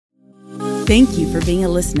Thank you for being a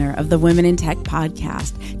listener of the Women in Tech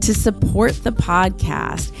podcast. To support the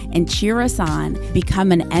podcast and cheer us on,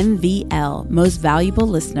 become an MVL, Most Valuable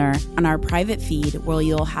Listener, on our private feed where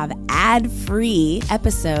you'll have ad-free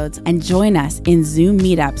episodes and join us in Zoom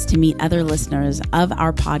meetups to meet other listeners of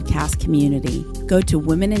our podcast community. Go to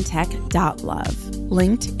womenintech.love,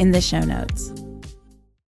 linked in the show notes.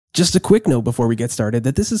 Just a quick note before we get started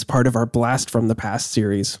that this is part of our Blast from the Past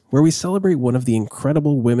series, where we celebrate one of the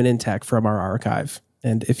incredible women in tech from our archive.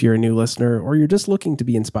 And if you're a new listener or you're just looking to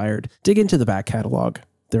be inspired, dig into the back catalog.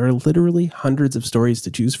 There are literally hundreds of stories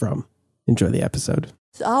to choose from. Enjoy the episode.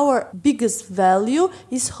 Our biggest value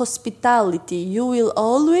is hospitality. You will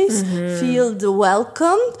always feel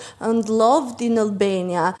welcomed and loved in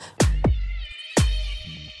Albania.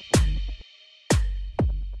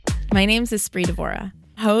 My name's Esprit Devora,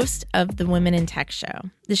 host of the Women in Tech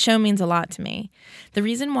Show. The show means a lot to me. The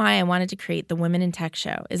reason why I wanted to create the Women in Tech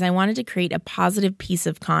Show is I wanted to create a positive piece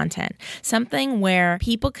of content, something where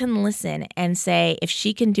people can listen and say, if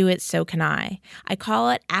she can do it, so can I. I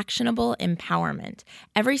call it actionable empowerment.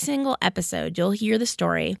 Every single episode, you'll hear the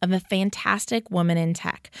story of a fantastic woman in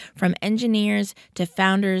tech, from engineers to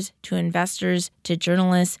founders to investors to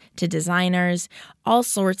journalists to designers, all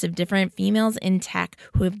sorts of different females in tech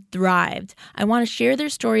who have thrived. I want to share their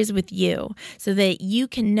stories with you so that you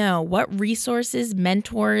can know what resources,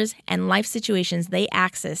 mentors, and life situations they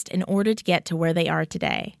accessed in order to get to where they are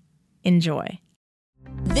today. Enjoy.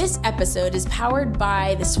 This episode is powered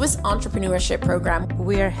by the Swiss Entrepreneurship Program.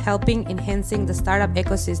 We are helping enhancing the startup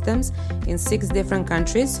ecosystems in 6 different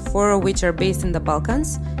countries, 4 of which are based in the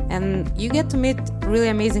Balkans. And you get to meet really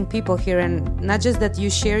amazing people here. And not just that you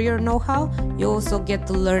share your know-how, you also get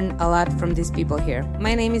to learn a lot from these people here.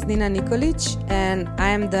 My name is Nina Nikolic, and I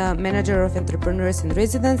am the Manager of Entrepreneurs in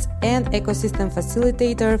Residence and Ecosystem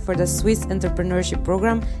Facilitator for the Swiss Entrepreneurship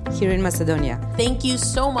Program here in Macedonia. Thank you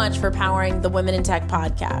so much for powering the Women in Tech podcast.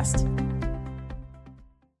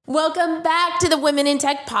 Welcome back to the Women in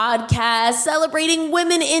Tech podcast, celebrating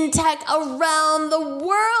women in tech around the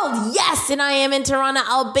world. Yes, and I am in Tirana,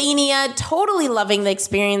 Albania, totally loving the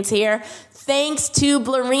experience here. Thanks to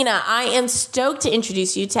Blarina. I am stoked to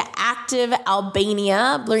introduce you to Active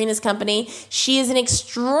Albania, Blarina's company. She is an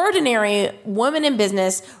extraordinary woman in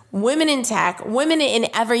business, women in tech, women in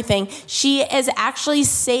everything. She has actually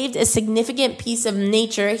saved a significant piece of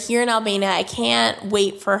nature here in Albania. I can't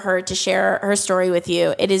wait for her to share her story with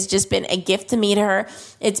you. It has just been a gift to meet her.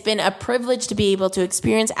 It's been a privilege to be able to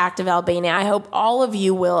experience Active Albania. I hope all of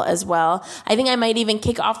you will as well. I think I might even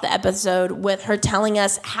kick off the episode with her telling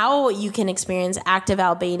us how you can experience Active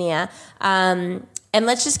Albania. And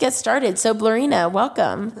let's just get started. So, Blarina,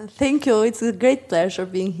 welcome. Thank you. It's a great pleasure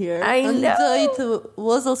being here. I know. It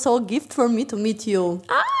was also a gift for me to meet you.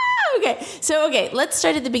 Okay. So, let's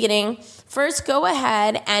start at the beginning. First, go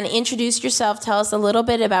ahead and introduce yourself. Tell us a little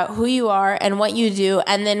bit about who you are and what you do,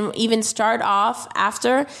 and then even start off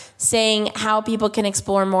after saying how people can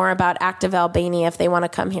explore more about Active Albania if they want to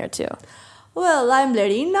come here too. Well, I'm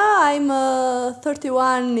Blarina. I'm a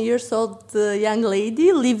 31 years old young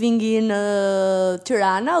lady living in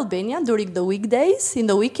Tirana, Albania during the weekdays. In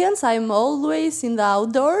the weekends, I'm always in the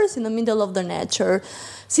outdoors, in the middle of the nature.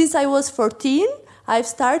 Since I was 14, I've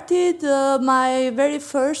started my very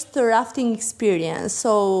first rafting experience.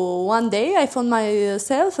 So one day I found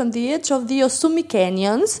myself on the edge of the Osumi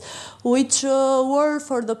Canyons, which were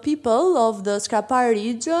for the people of the Skrapar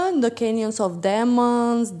region, the canyons of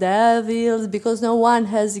demons, devils, because no one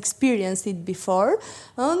has experienced it before.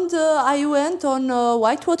 And I went on a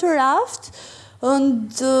whitewater raft.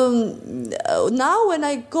 And now when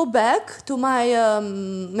I go back to my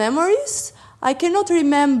memories, I cannot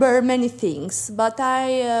remember many things, but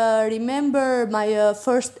I remember my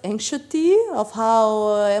first anxiety of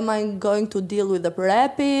how am I going to deal with the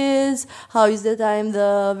rapids, how is that I'm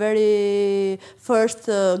the very first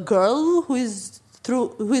girl who is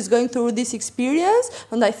going through this experience,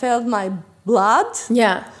 and I felt my blood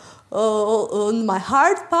on my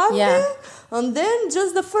heart pumping. Yeah. And then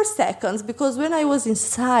just the first seconds, because when I was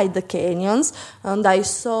inside the canyons and I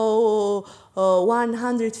saw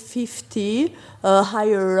 150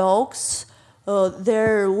 higher rocks,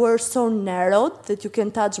 they were so narrow that you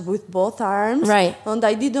can touch with both arms. Right. And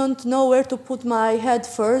I didn't know where to put my head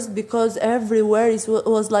first because everywhere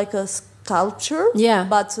was like a sculpture,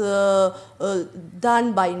 but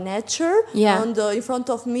done by nature. Yeah. And in front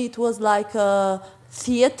of me it was like a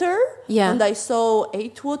theater, and I saw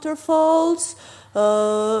 8 waterfalls.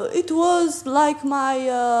 It was like my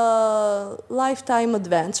lifetime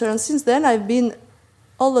adventure, and since then I've been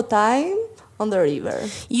all the time on the river.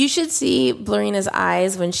 You should see Blarina's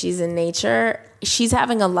eyes when she's in nature. she's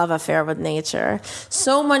having a love affair with nature.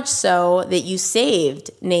 So much so that you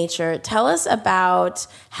saved nature. Tell us about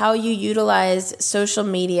how you utilized social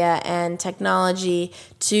media and technology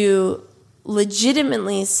to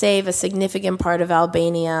legitimately save a significant part of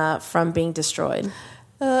Albania from being destroyed.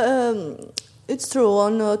 It's true.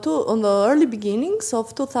 On the early beginnings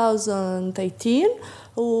of 2018,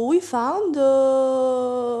 we found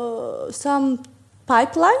some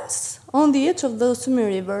pipelines on the edge of the Sumi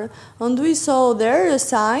River, and we saw there a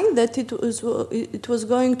sign that it was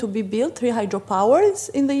going to be built 3 hydropowers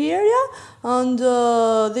in the area, and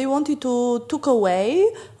they wanted to took away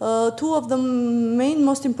 2 of the main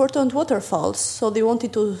most important waterfalls. So they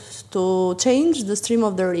wanted to change the stream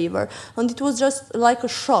of the river, and it was just like a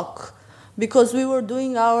shock, because we were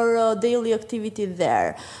doing our daily activity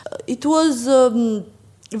there. It was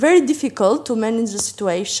very difficult to manage the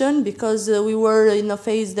situation, because we were in a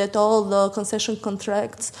phase that all the concession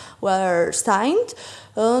contracts were signed,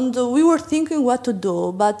 and we were thinking what to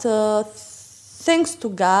do. But thanks to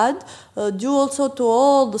God, due also to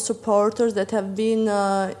all the supporters that have been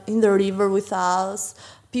in the river with us,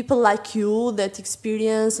 people like you that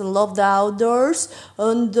experience and love the outdoors,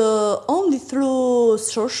 and only through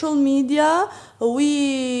social media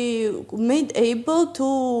we made able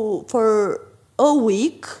to, for a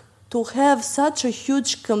week, to have such a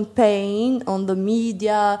huge campaign on the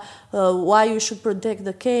media, why you should protect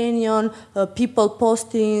the canyon, people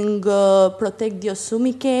posting protect the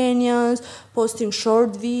Osumi canyons, posting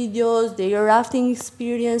short videos, their rafting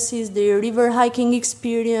experiences, their river hiking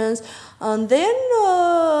experience. And then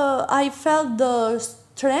I felt the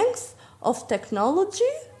strength of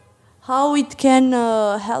technology, how it can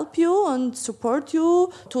help you and support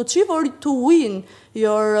you to achieve or to win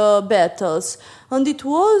your battles. And it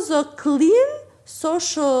was a clean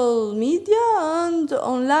social media and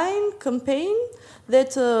online campaign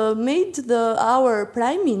that made our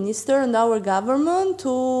Prime Minister and our government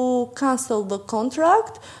to cancel the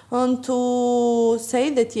contract and to say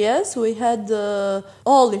that yes, we had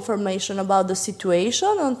all information about the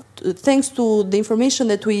situation, and thanks to the information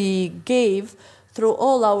that we gave through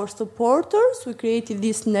all our supporters, we created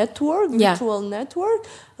this network, virtual network.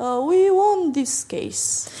 We won this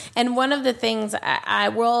case. And one of the things, I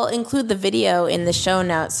will include the video in the show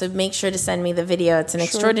notes, so make sure to send me the video. It's an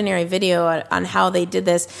extraordinary video on how they did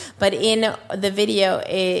this. But in the video,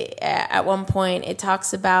 at one point, it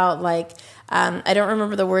talks about, like, I don't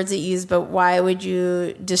remember the words it used, but why would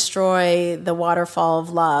you destroy the waterfall of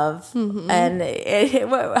love? Mm-hmm. And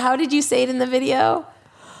how did you say it in the video?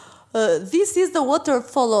 This is the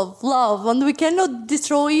waterfall of love, and we cannot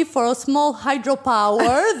destroy it for a small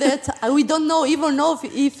hydropower that we don't even know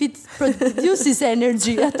if it produces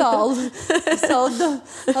energy at all. So,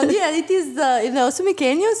 it is in the Osumi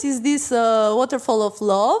Canyons is this waterfall of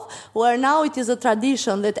love, where now it is a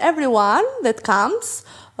tradition that everyone that comes,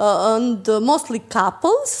 and mostly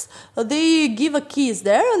couples, they give a kiss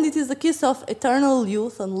there, and it is a kiss of eternal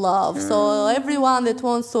youth and love. So everyone that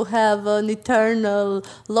wants to have an eternal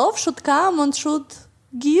love should come and should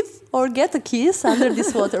give or get a kiss under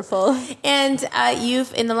this waterfall. And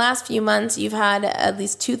in the last few months, you've had at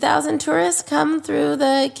least 2,000 tourists come through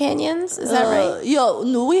the canyons. Is that right? Yeah,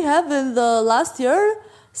 no, we have in the last year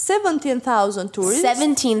 17,000 tourists.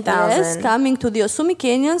 17,000. Yes, coming to the Osumi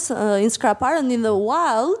Canyons in Skrapar, and in the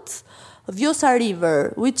wild Vjosa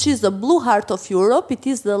River, which is the blue heart of Europe. It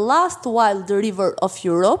is the last wild river of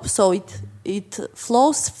Europe, so it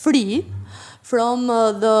flows free from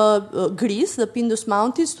Greece, the Pindus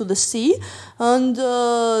Mountains, to the sea. And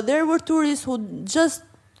there were tourists who just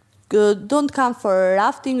don't come for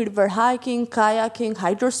rafting, river hiking, kayaking,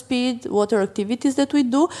 hydrospeed, water activities that we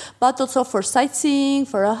do, but also for sightseeing,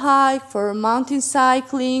 for a hike, for mountain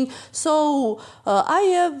cycling. So I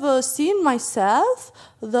have seen myself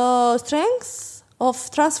the strength of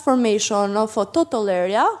transformation of a total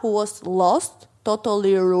area who was lost,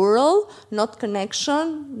 totally rural, not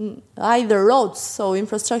connection, either roads, so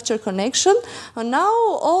infrastructure connection. And now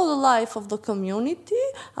all the life of the community,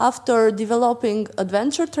 after developing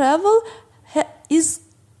adventure travel, is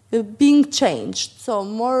being changed. So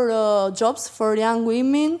more jobs for young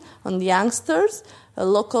women and youngsters,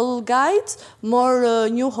 local guides, more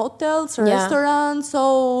new hotels, restaurants.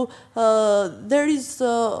 So there is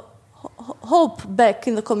hope back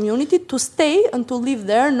in the community to stay and to live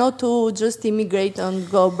there, not to just immigrate and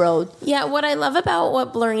go abroad. Yeah, what I love about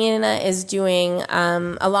what Blurina is doing,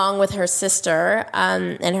 along with her sister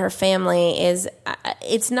and her family, is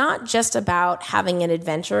it's not just about having an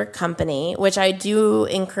adventure company, which I do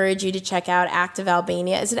encourage you to check out. Active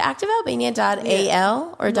Albania. Is it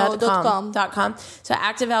activealbania.al or No, .com? .com. So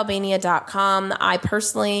activealbania.com. I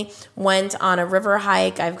personally went on a river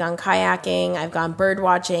hike. I've gone kayaking. I've gone bird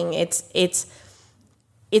watching. It's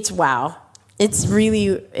wow. It's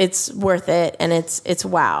worth it, and it's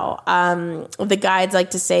wow. The guides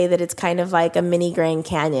like to say that it's kind of like a mini Grand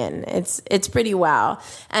Canyon. It's pretty wow.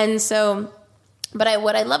 And so, but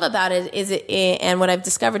what I love about it is and what I've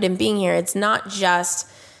discovered in being here, it's not just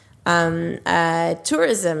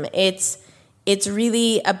tourism. It's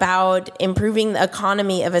really about improving the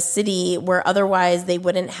economy of a city where otherwise they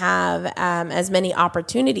wouldn't have as many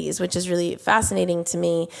opportunities, which is really fascinating to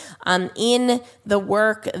me. In the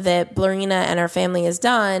work that Blurina and her family has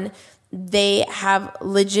done, they have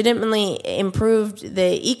legitimately improved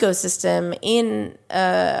the ecosystem in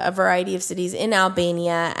a variety of cities in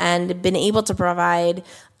Albania and been able to provide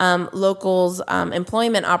locals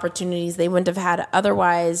employment opportunities they wouldn't have had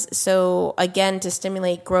otherwise. So again, to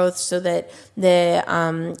stimulate growth so that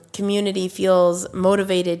the community feels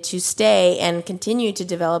motivated to stay and continue to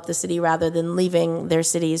develop the city rather than leaving their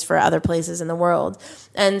cities for other places in the world.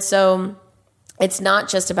 And so it's not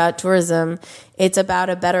just about tourism. It's about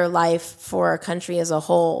a better life for a country as a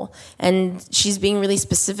whole. And she's being really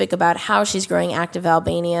specific about how she's growing Active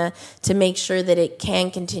Albania to make sure that it can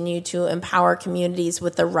continue to empower communities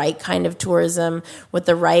with the right kind of tourism, with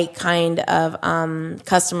the right kind of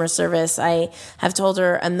customer service. I have told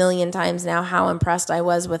her a million times now how impressed I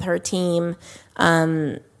was with her team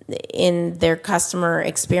in their customer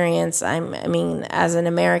experience. I mean, as an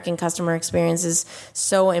American, customer experience is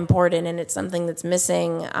so important, and it's something that's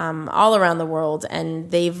missing all around the world,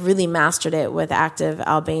 and they've really mastered it with Active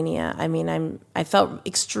Albania. I mean, I felt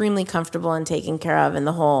extremely comfortable and taken care of in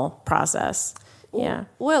the whole process. Yeah.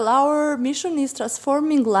 Well, our mission is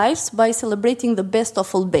transforming lives by celebrating the best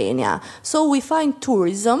of Albania. So we find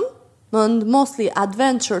tourism, and mostly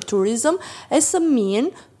adventure tourism, as a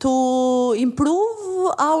mean to improve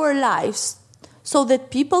our lives so that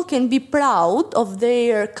people can be proud of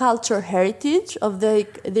their culture heritage, of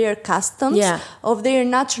their customs, of their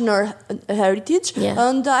national heritage. Yeah.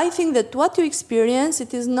 And I think that what you experience,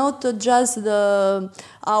 it is not just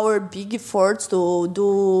our big efforts to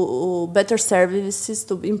do better services,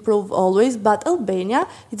 to improve always, but Albania,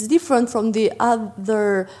 it's different from the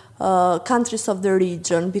other countries of the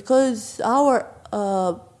region, because our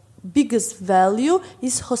biggest value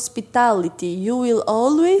is hospitality. You will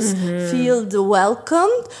always feel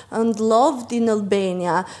welcomed and loved in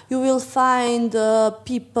Albania. You will find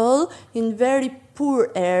people in very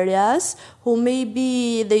poor areas who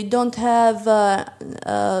maybe they don't have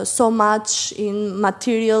so much in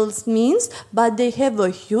materials means, but they have a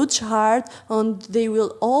huge heart, and they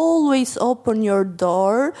will always open your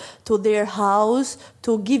door to their house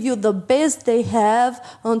to give you the best they have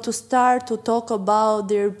and to start to talk about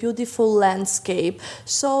their beautiful landscape.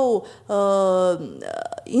 So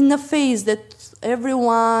in a phase that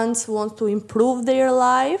everyone wants to improve their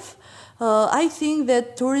life, I think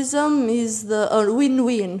that tourism is the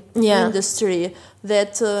win-win industry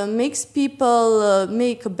that makes people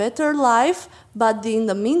make a better life, but in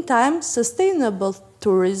the meantime, sustainable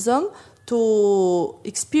tourism to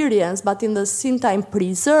experience, but in the same time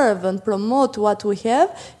preserve and promote what we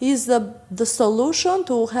have is the solution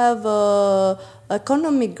to have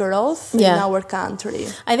economic growth in our country.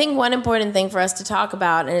 I think one important thing for us to talk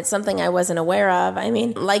about, and it's something I wasn't aware of, I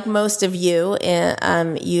mean, like most of you,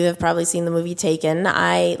 you have probably seen the movie Taken.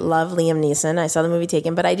 I love Liam Neeson. I saw the movie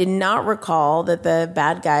Taken, but I did not recall that the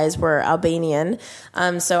bad guys were Albanian.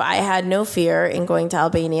 So I had no fear in going to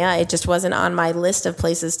Albania. It just wasn't on my list of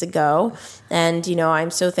places to go. And, you know,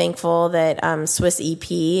 I'm so thankful that Swiss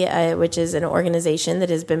EP, which is an organization that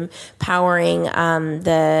has been powering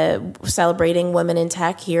the celebrating women in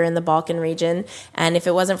tech here in the Balkan region. And if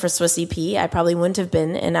it wasn't for Swiss EP, I probably wouldn't have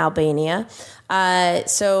been in Albania.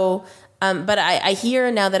 But I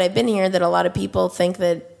hear now that I've been here that a lot of people think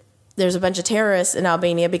that there's a bunch of terrorists in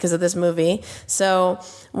Albania because of this movie. So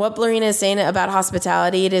what Blurina is saying about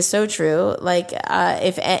hospitality, it is so true. Like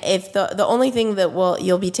if the only thing that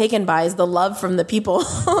you'll be taken by is the love from the people.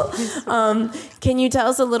 Can you tell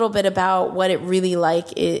us a little bit about what it's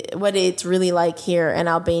really like here in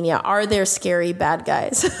Albania? Are there scary bad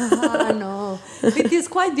guys? No. It is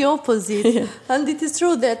quite the opposite. And it is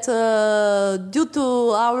true that due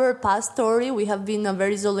to our past story, we have been a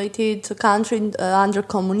very isolated country under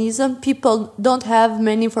communism. People don't have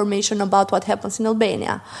many information about what happens in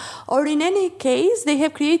Albania. Or in any case, they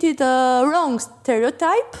have created a wrong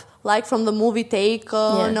stereotype, like from the movie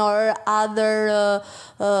Taken or other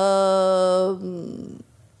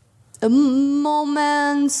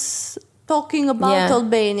moments talking about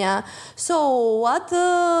Albania. So what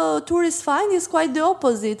tourists find is quite the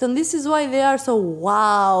opposite, and this is why they are so,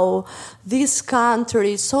 wow, this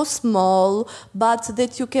country is so small, but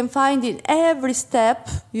that you can find in every step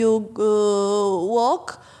you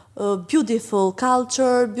walk, beautiful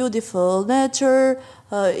culture, beautiful nature,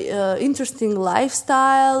 interesting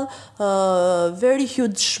lifestyle, very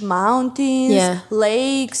huge mountains,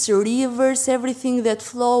 lakes, rivers, everything that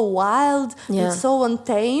flow wild and so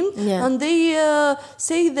untamed. And they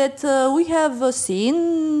say that we have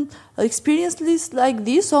seen experiences like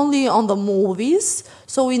this only on the movies,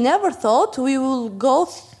 so we never thought we will go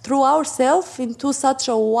through ourselves into such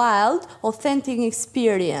a wild, authentic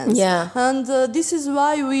experience. And this is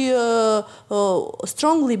why we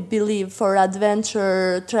strongly believe for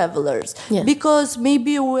adventure travelers. Because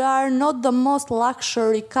maybe we are not the most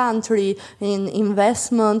luxury country in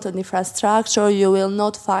investment and infrastructure. You will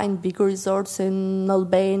not find big resorts in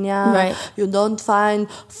Albania. You don't find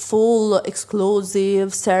full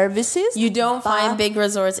exclusive services. You don't find big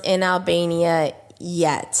resorts in Albania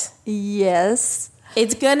yet. Yes.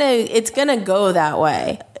 It's gonna go that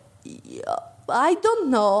way. I don't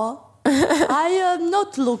know. I am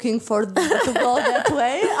not looking for to go that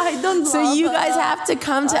way. I don't know. So you guys have to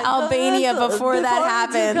come to Albania before that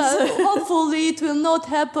happens. Hopefully it will not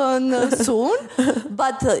happen soon.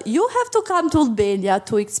 But you have to come to Albania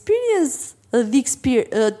to experience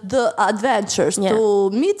the adventures, to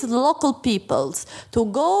meet the local peoples, to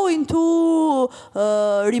go into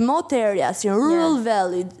remote areas in rural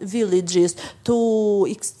villages, to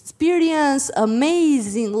experience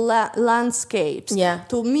amazing landscapes,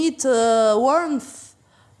 to meet warmth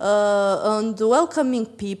and welcoming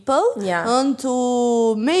people, and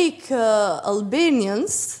to make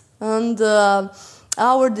Albanians and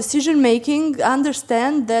our decision making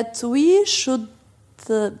understand that we should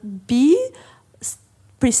be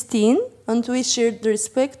pristine, and we should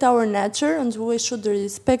respect our nature, and we should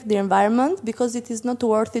respect the environment, because it is not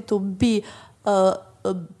worth it to be a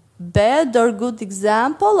bad or good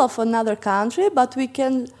example of another country, but we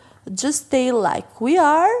can just stay like we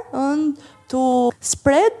are and to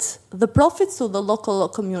spread the profits to the local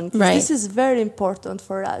communities. This is very important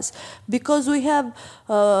for us, because we have,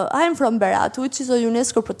 I'm from Berat, which is a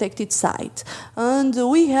UNESCO protected site, and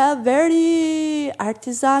we have very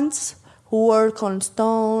artisans who work on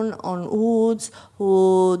stone, on woods,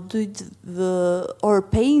 who do or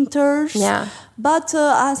painters. But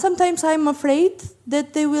sometimes I'm afraid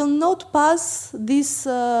that they will not pass this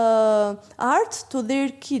art to their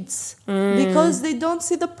kids because they don't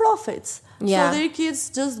see the profits. So their kids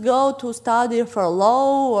just go to study for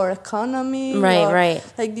law or economy,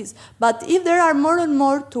 like this. But if there are more and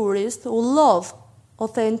more tourists who love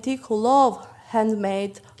authentic, who love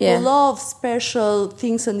handmade, who love special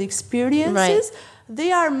things and experiences,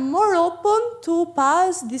 they are more open to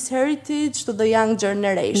pass this heritage to the young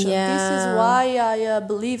generation. This is why I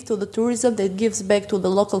believe to the tourism that gives back to the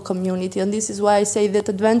local community. And this is why I say that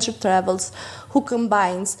adventure travels, who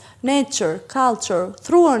combines nature, culture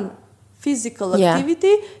through an physical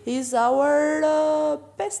activity, is our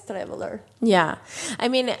best traveler. I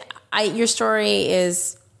mean, your story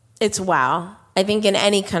it's wow. I think in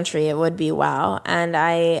any country it would be wow. And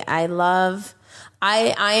I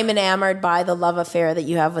am enamored by the love affair that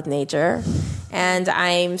you have with nature. And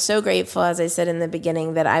I'm so grateful, as I said in the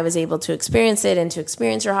beginning, that I was able to experience it and to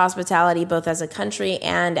experience your hospitality both as a country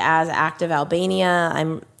and as Active Albania.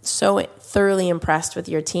 I'm so thoroughly impressed with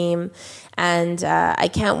your team. And I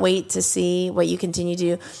can't wait to see what you continue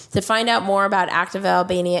to do. To find out more about Active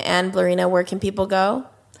Albania and Blerina, where can people go?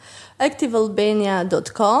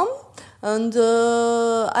 ActiveAlbania.com. And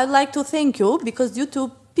I'd like to thank you, because due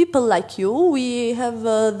to people like you, we have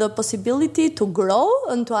the possibility to grow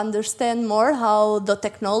and to understand more how the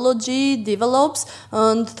technology develops.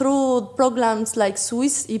 And through programs like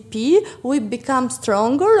Swiss EP, we become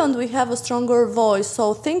stronger and we have a stronger voice.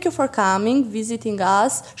 So thank you for coming, visiting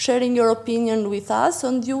us, sharing your opinion with us,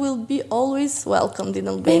 and you will be always welcomed in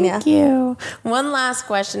Albania. Thank you. One last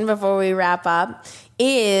question before we wrap up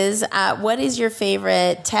is, what is your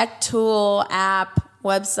favorite tech tool, app,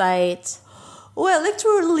 website? Well,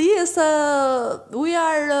 actually, we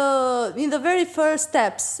are in the very first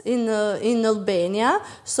steps in Albania.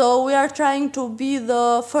 So we are trying to be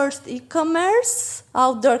the first e-commerce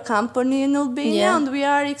outdoor company in Albania, and we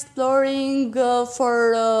are exploring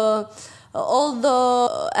for all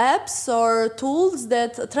the apps or tools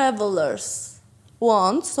that travelers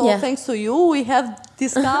want. So thanks to you, we have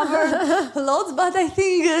discovered lots, but I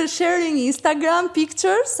think sharing Instagram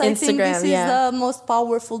pictures, I think this is the most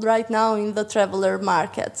powerful right now in the traveler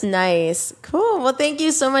market. Nice. Cool. Well, thank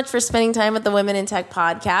you so much for spending time with the Women in Tech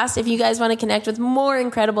podcast. If you guys want to connect with more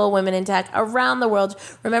incredible women in tech around the world,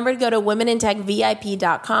 remember to go to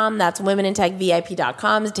womenintechvip.com. That's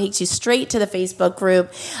womenintechvip.com. It takes you straight to the Facebook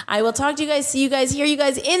group. I will talk to you guys, see you guys, hear you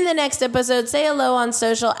guys in the next episode. Say hello on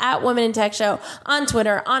social at Women in Tech Show, on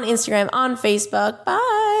Twitter, on Instagram, on Facebook.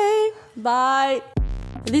 Bye. Bye.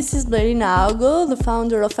 This is Blerina Augo, the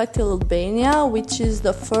founder of Actil Albania, which is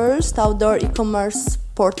the first outdoor e-commerce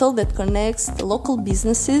portal that connects local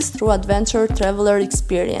businesses through adventure traveler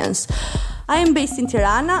experience. I am based in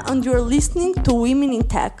Tirana, and you're listening to Women in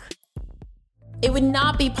Tech. It would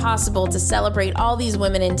not be possible to celebrate all these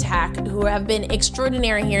women in tech who have been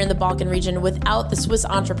extraordinary here in the Balkan region without the Swiss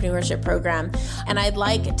Entrepreneurship Program. And I'd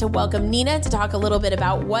like to welcome Nina to talk a little bit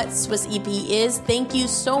about what Swiss EP is. Thank you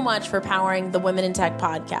so much for powering the Women in Tech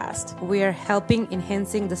podcast. We are helping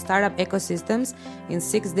enhancing the startup ecosystems in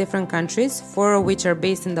 6 different countries, 4 of which are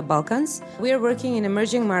based in the Balkans. We are working in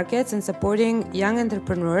emerging markets and supporting young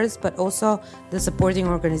entrepreneurs, but also the supporting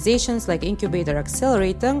organizations like Incubator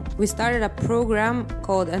Accelerator. We started a program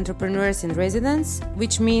called Entrepreneurs in Residence,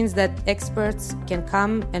 which means that experts can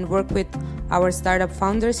come and work with our startup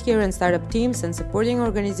founders here and startup teams and supporting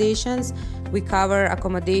organizations. We cover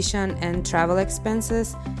accommodation and travel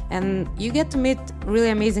expenses, and you get to meet really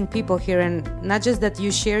amazing people here. And not just that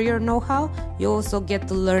you share your know-how, you also get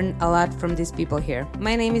to learn a lot from these people here.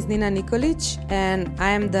 My name is Nina Nikolic, and I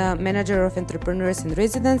am the manager of Entrepreneurs in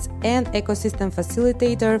Residence and ecosystem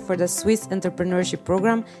facilitator for the Swiss Entrepreneurship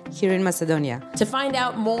Program here in Macedonia. To find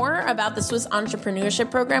out more about the Swiss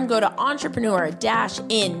Entrepreneurship Program, go to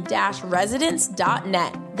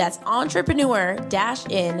entrepreneur-in-residence.net. That's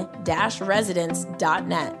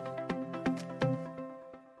entrepreneur-in-residence.net.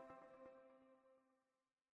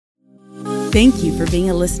 Thank you for being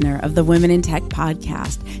a listener of the Women in Tech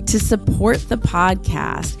podcast. To support the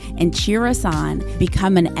podcast and cheer us on,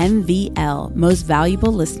 become an MVL, Most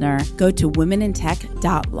Valuable Listener, go to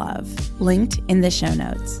womenintech.love, linked in the show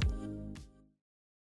notes.